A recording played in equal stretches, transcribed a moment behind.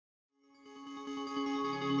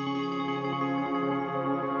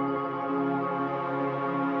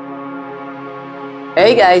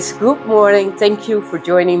Hey guys, good morning. Thank you for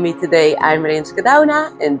joining me today. I'm Rinske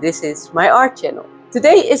Douna and this is my art channel.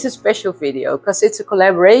 Today is a special video because it's a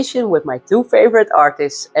collaboration with my two favorite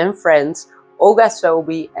artists and friends, Olga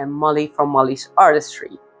Sobi and Molly from Molly's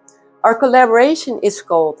Artistry. Our collaboration is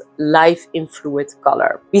called Life in Fluid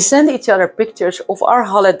Color. We send each other pictures of our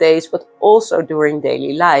holidays, but also during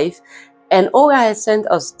daily life. And Olga has sent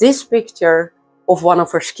us this picture of one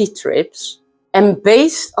of her ski trips. And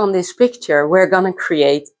based on this picture, we're gonna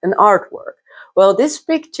create an artwork. Well, this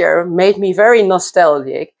picture made me very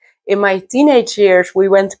nostalgic. In my teenage years, we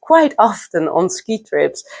went quite often on ski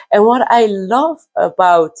trips. And what I love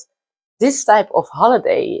about this type of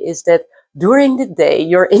holiday is that during the day,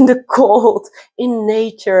 you're in the cold, in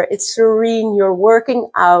nature, it's serene, you're working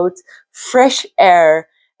out, fresh air.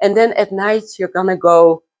 And then at night, you're gonna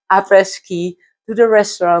go après-ski to the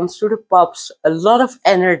restaurants, to the pubs, a lot of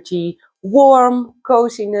energy, warm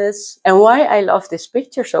coziness. And why I love this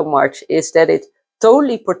picture so much is that it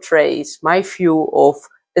totally portrays my view of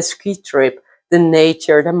a ski trip, the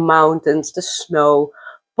nature, the mountains, the snow.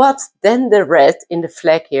 But then the red in the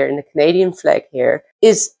flag here, in the Canadian flag here,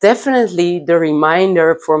 is definitely the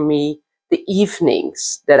reminder for me, the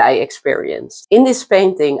evenings that I experienced. In this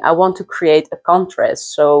painting, I want to create a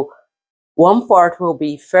contrast. So one part will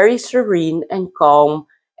be very serene and calm,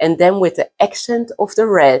 and then with the accent of the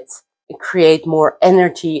red, create more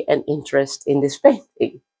energy and interest in this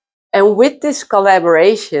painting. And with this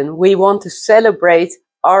collaboration, we want to celebrate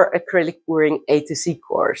our acrylic pouring A to Z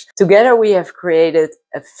course. Together we have created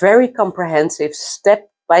a very comprehensive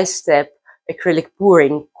step-by-step acrylic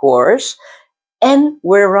pouring course, and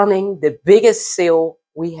we're running the biggest sale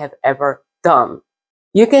we have ever done.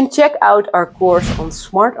 You can check out our course on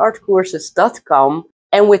smartartcourses.com,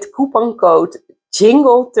 and with coupon code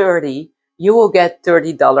JINGLE30 you will get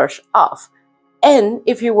 $30 off. And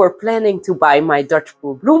if you were planning to buy my Dutch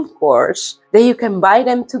Pour Bloom course, then you can buy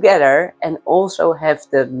them together and also have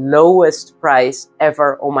the lowest price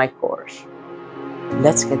ever on my course.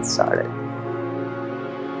 Let's get started.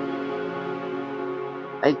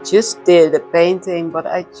 I just did a painting, but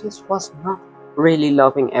I just was not really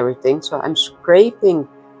loving everything. So I'm scraping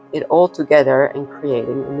it all together and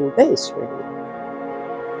creating a new base really.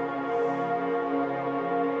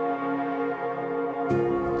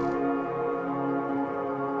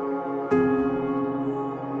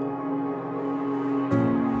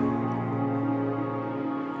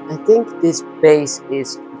 I think this base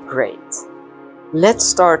is great. Let's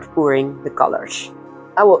start pouring the colors.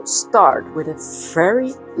 I will start with a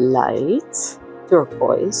very light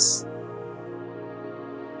turquoise,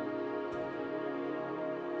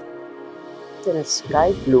 then a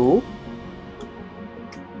sky blue,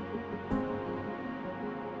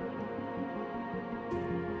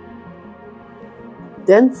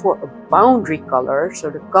 then for a boundary color, so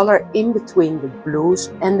the color in between the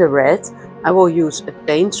blues and the red, I will use a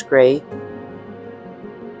Payne's Gray.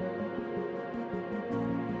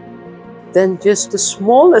 Then just the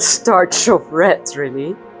smallest touch of red,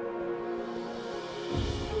 really.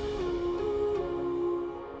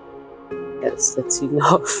 Yes, that's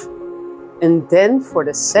enough. And then for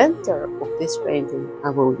the center of this painting, I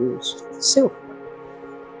will use silver.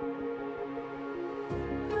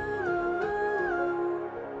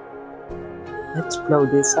 Let's blow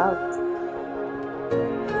this out.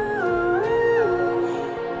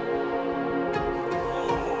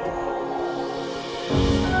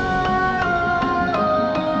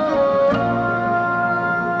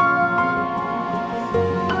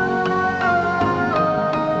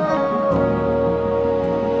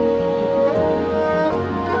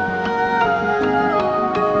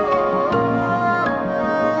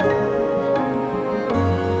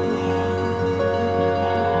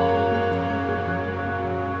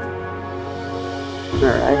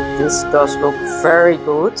 Alright, this does look very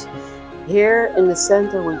good. Here in the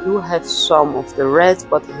center we do have some of the red,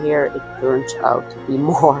 but here it turns out to be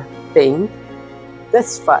more pink.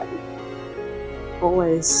 That's fine.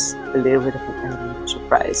 Always a little bit of an element of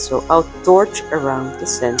surprise. So I'll torch around the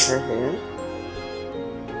center here.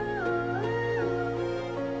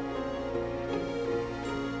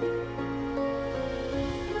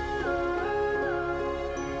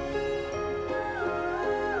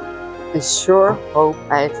 I sure hope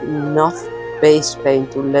I have enough base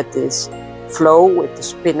paint to let this flow with the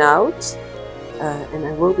spin out. And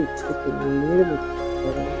I will be tweaking a little bit of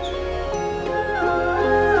colors.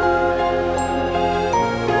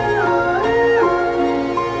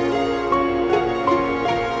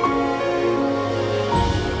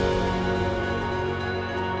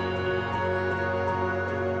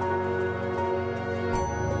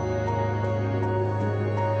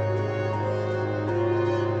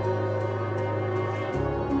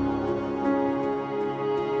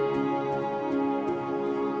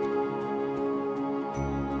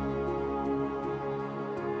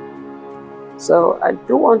 So I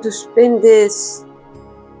do want to spin this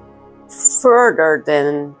further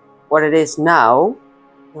than what it is now.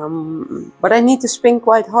 But I need to spin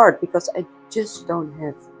quite hard because I just don't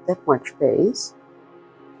have that much space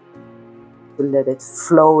to let it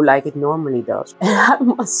flow like it normally does. And I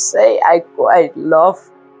must say, I quite love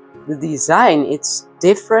the design. It's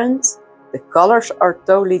different. The colors are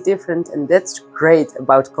totally different, and that's great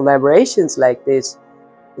about collaborations like this.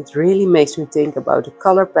 It really makes me think about the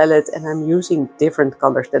color palette, and I'm using different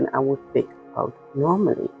colors than I would pick out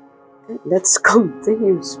normally. Okay, let's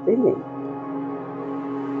continue spinning.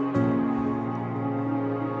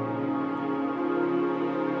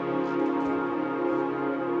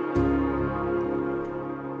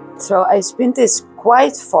 So I spin this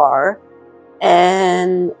quite far,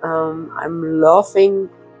 and I'm loving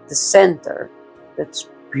the center. That's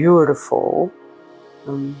beautiful.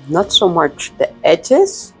 Not so much the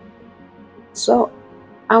edges. So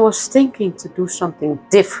I was thinking to do something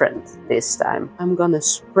different this time. I'm gonna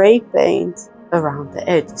spray paint around the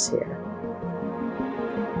edges here.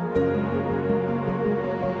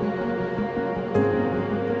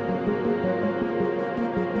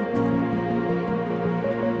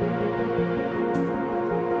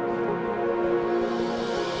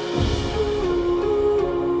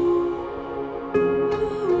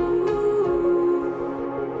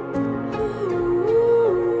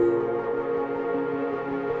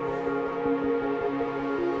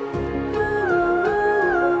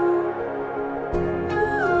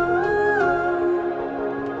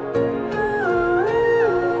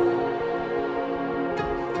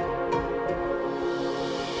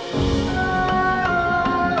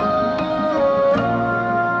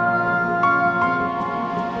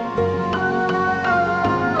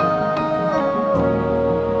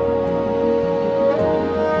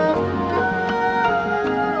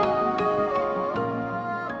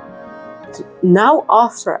 Now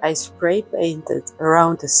after I spray painted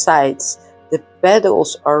around the sides, the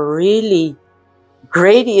petals are really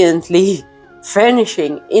gradiently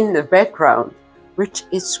vanishing in the background, which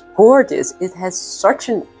is gorgeous. It has such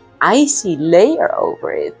an icy layer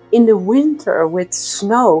over it. In the winter with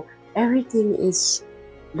snow, everything is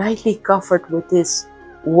lightly covered with this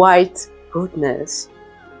white goodness.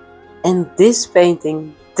 And this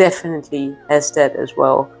painting definitely has that as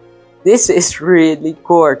well. This is really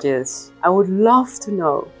gorgeous. I would love to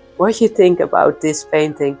know what you think about this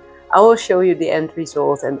painting. I will show you the end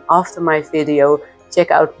result, and after my video, check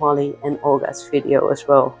out Molly and Olga's video as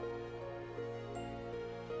well.